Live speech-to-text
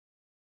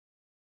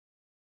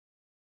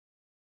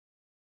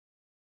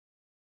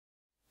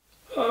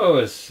How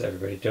is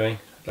everybody doing?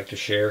 I'd like to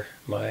share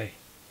my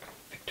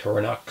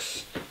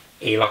Victorinox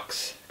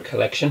Alox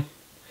collection.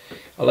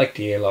 I like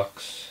the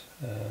Alox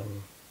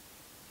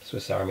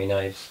Swiss Army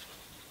knives.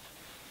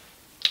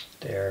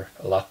 They're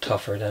a lot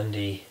tougher than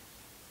the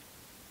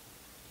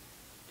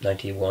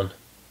 91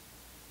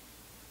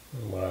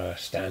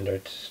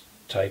 standard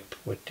type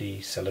with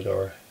the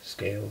Celador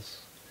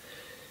scales.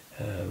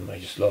 I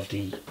just love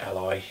the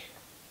alloy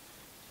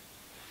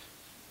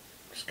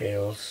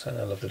scales and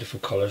I love the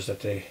different colours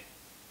that they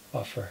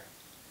offer.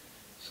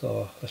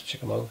 So let's check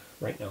them out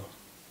right now.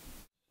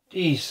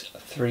 These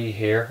three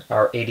here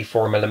are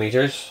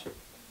 84mm.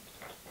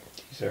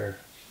 These are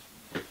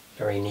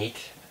very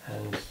neat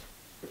and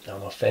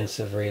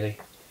non-offensive really.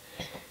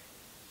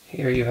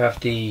 Here you have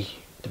the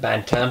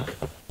Bantam.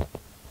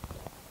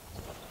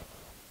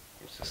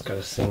 It's just got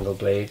a single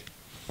blade.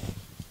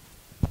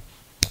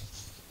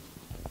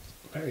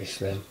 Very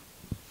slim.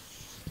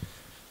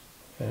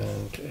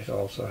 And it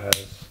also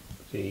has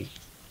the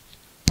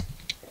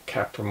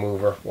cap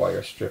remover,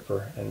 wire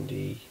stripper, and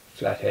the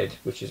flathead,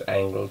 which is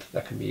angled,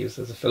 that can be used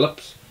as a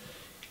Phillips.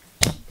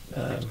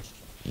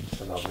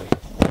 It's lovely.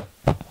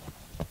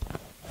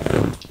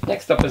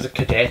 Next up is a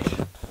Cadet,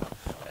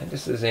 and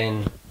this is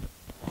in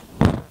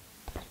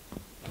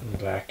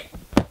black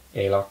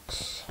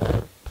Alox.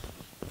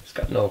 It's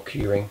got no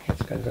keyring,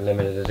 it's kind of a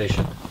limited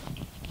edition.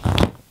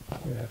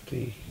 You have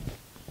the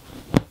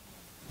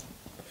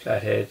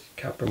flathead,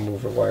 cap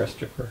remover, wire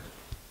stripper,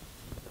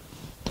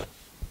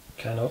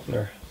 can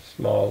opener,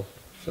 small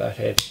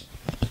flathead.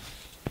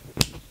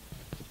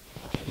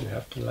 You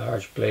have the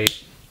large blade,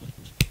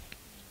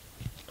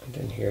 and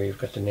then here you've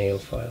got the nail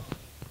file.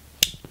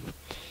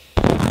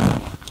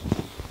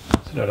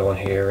 There's another one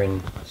here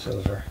in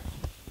silver.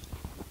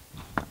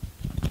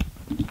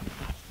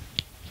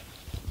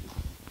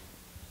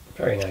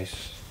 Very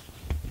nice.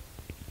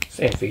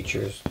 Same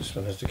features, this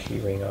one has the key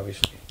ring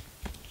obviously.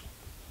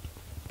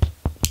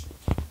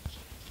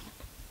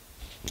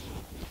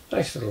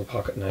 Nice little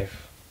pocket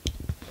knife,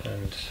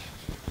 and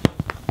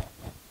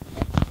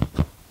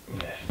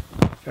yeah,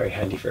 very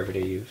handy for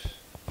everyday use.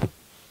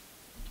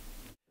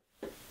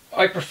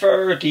 I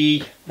prefer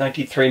the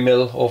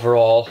 93mm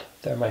overall,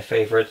 they're my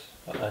favourite,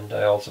 and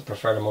I also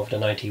prefer them over the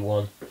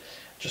 91,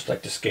 just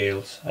like the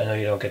scales. I know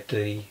you don't get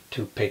the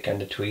toothpick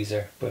and the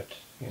tweezer, but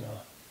you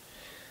know,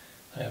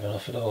 I have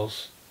enough of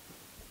those.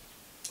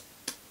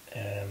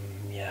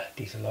 Yeah,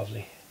 these are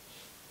lovely.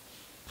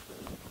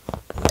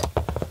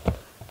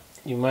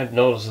 You might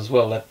notice as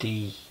well that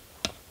the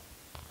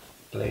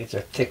blades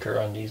are thicker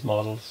on these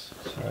models,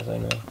 as far as I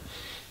know.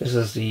 This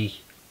is the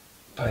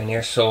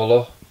Pioneer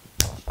Solo.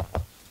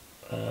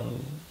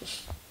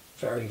 It's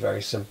very,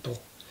 very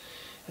simple.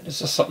 And there's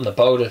just something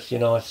about it, you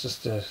know, it's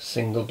just a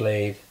single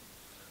blade.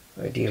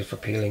 Ideal for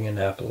peeling an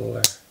apple,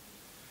 or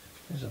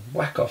there's a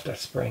whack off that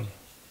spring.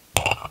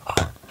 Yeah,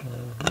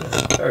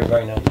 very,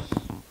 very nice.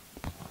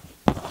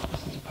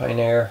 This is the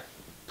Pioneer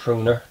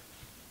Pruner.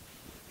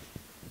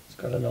 It's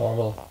got a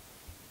normal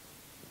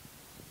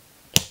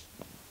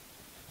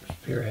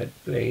spearhead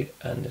blade,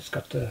 and it's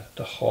got the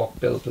hawk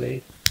bill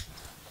blade.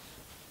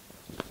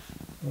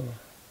 Oh,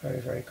 very,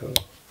 very cool.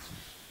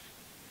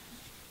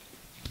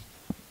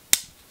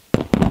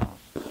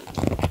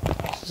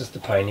 This is just the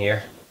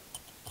Pioneer.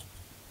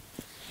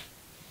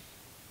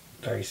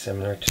 Very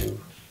similar to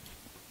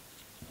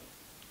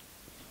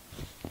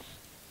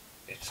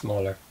its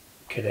smaller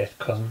Cadet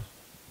cousin.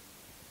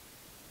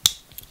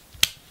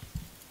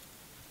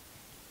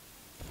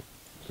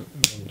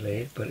 Main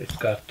blade, but it's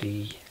got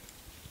the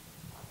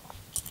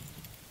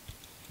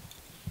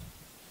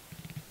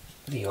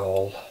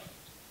awl,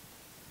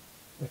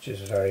 which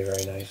is very,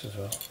 very nice as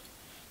well.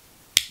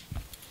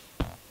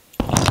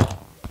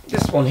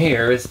 This one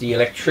here is the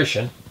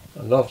Electrician.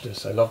 I love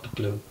this, I love the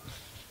blue.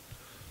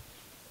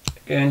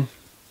 Again,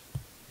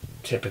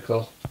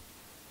 typical.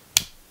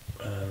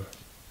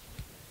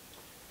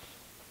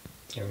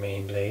 Your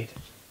main blade.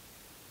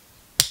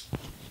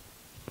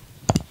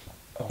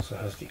 Also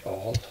has the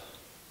awl.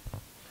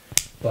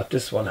 But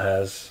this one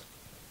has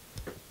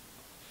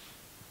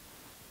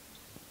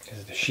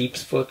the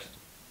sheep's foot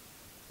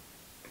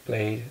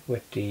blade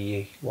with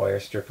the wire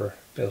stripper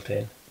built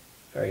in.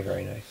 Very,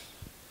 very nice.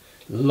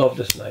 Love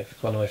this knife,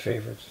 it's one of my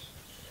favourites.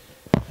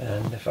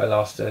 And if I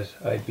lost it,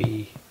 I'd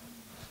be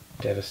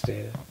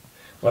devastated.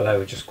 Well, I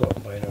would just go out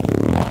and buy another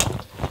one.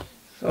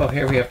 So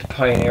here we have the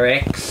Pioneer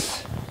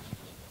X.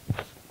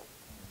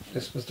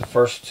 This was the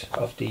first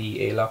of the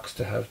Alox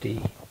to have the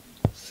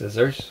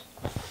scissors.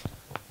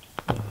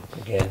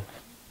 Again,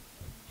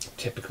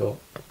 typical.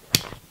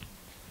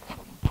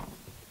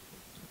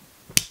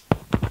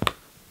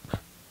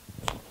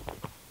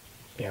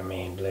 Your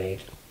main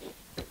blade,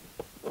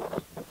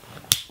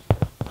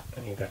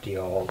 and you got the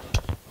awl,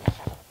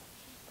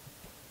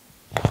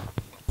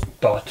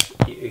 but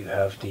you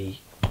have the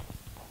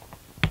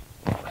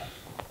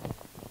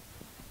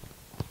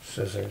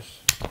scissors.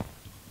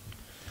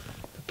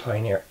 The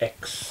Pioneer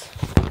X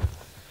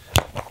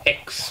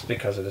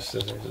because of the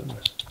scissors, isn't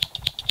it?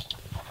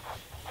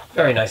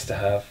 Very nice to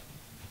have.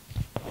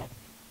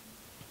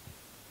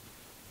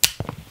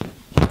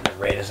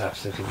 it is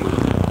absolutely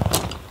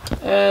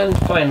beautiful. And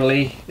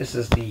finally, this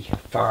is the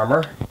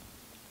Farmer.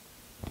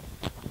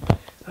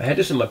 I had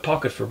this in my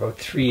pocket for about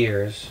 3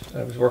 years.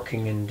 I was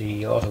working in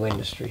the auto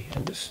industry,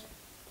 and this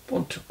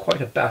one took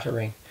quite a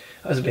battering.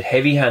 I was a bit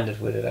heavy-handed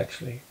with it,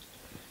 actually.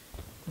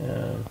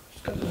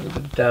 It's got a little bit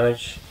of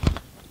damage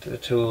to the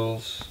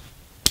tools.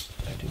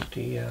 I think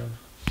the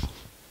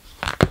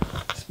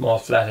small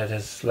flathead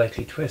is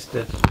slightly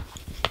twisted.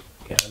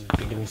 Yeah, I've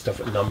been doing stuff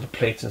with number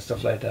plates and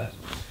stuff like that.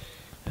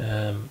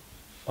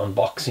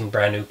 Unboxing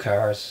brand new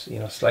cars, you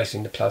know,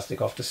 slicing the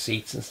plastic off the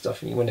seats and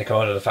stuff. And when they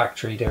come out of the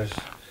factory, there's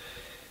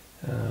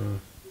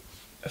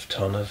a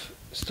ton of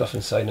stuff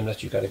inside them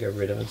that you got to get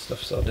rid of and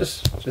stuff. So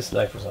this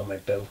knife was on my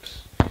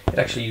belt. It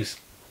actually used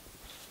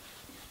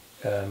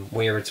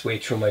wear its way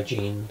through my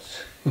jeans.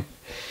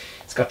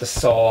 It's got the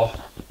saw.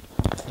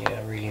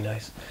 Yeah, really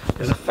nice.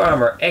 There's a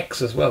Farmer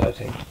X as well, I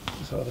think.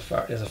 So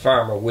there's a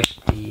Farmer with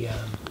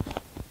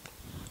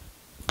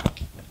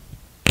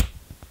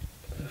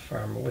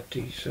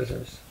the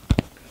scissors.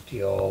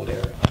 The awl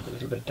there. A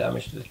little bit of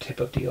damage to the tip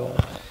of the awl.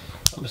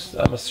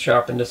 I must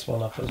sharpen this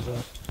one up as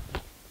well.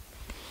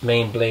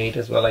 Main blade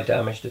as well, I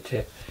damaged the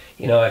tip.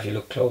 You know, if you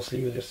look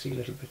closely, you'll just see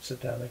little bits of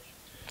damage.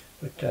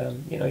 But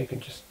you know, you can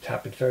just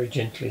tap it very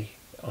gently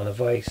on a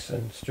vise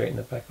and straighten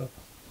it back up.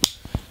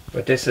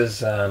 But this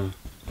is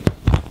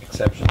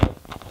exceptional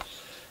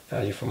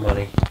value for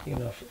money. You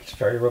know, it's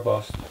very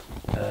robust,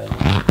 and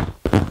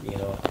you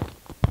know,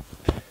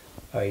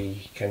 I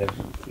kind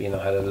of, you know,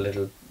 had a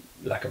little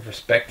lack of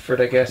respect for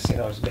it, I guess. You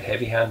know, I was a bit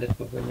heavy-handed,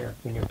 but when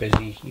you're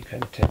busy, you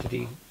kind of tend to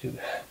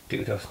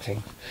do those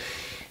things.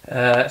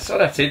 So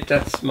that's it.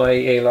 That's my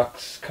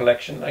Alox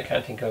collection. I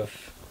can't think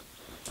of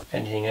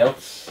anything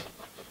else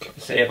to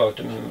say about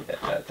them.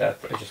 That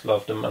I just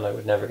love them, and I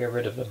would never get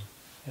rid of them.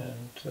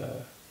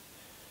 And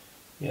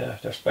yeah,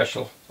 they're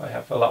special. I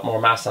have a lot more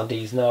mass on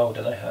these now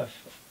than I have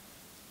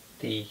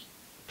the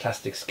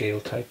plastic scale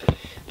type.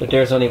 But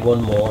there's only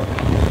one more.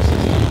 This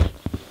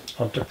is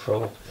Hunter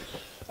Pro.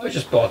 I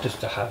just bought this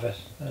to have it.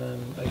 I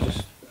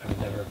would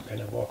never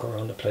kind of walk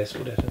around the place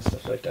with it and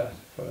stuff like that.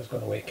 If I was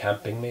going away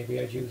camping, maybe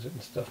I'd use it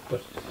and stuff.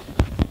 But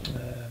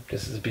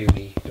this is a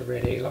beauty. The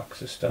red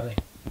Alox is stunning,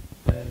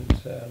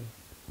 and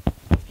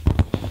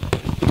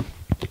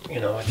you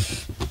know,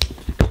 it's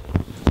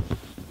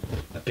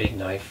a big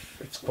knife.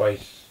 It's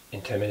quite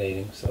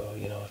intimidating, so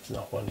you know, it's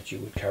not one that you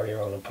would carry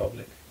around in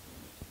public.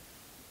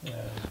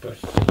 But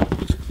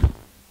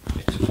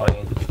it's a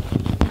fine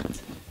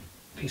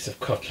piece of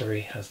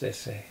cutlery, as they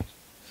say.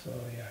 So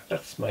yeah,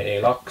 that's my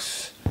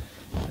Alox.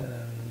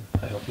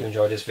 I hope you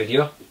enjoyed this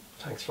video.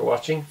 Thanks for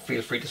watching.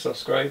 Feel free to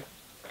subscribe,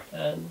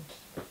 and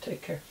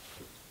take care.